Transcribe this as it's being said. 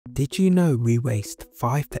Did you know we waste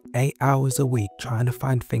 5 to 8 hours a week trying to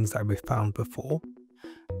find things that we found before?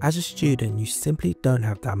 As a student, you simply don't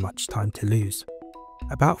have that much time to lose.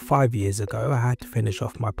 About 5 years ago, I had to finish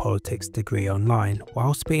off my politics degree online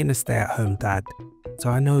whilst being a stay-at-home dad,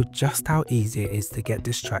 so I know just how easy it is to get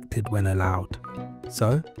distracted when allowed.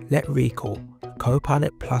 So let Recall,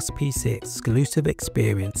 Copilot PC exclusive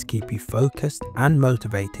experience keep you focused and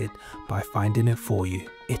motivated by finding it for you.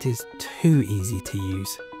 It is too easy to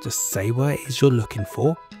use. Just say what it is you're looking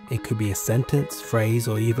for. It could be a sentence, phrase,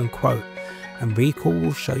 or even quote, and Recall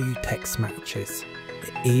will show you text matches.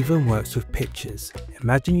 It even works with pictures.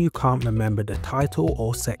 Imagine you can't remember the title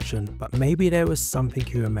or section, but maybe there was something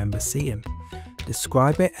you remember seeing.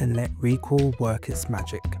 Describe it and let Recall work its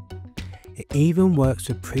magic. It even works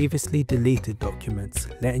with previously deleted documents,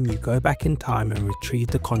 letting you go back in time and retrieve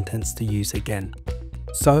the contents to use again.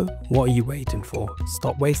 So, what are you waiting for?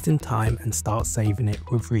 Stop wasting time and start saving it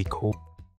with Recall.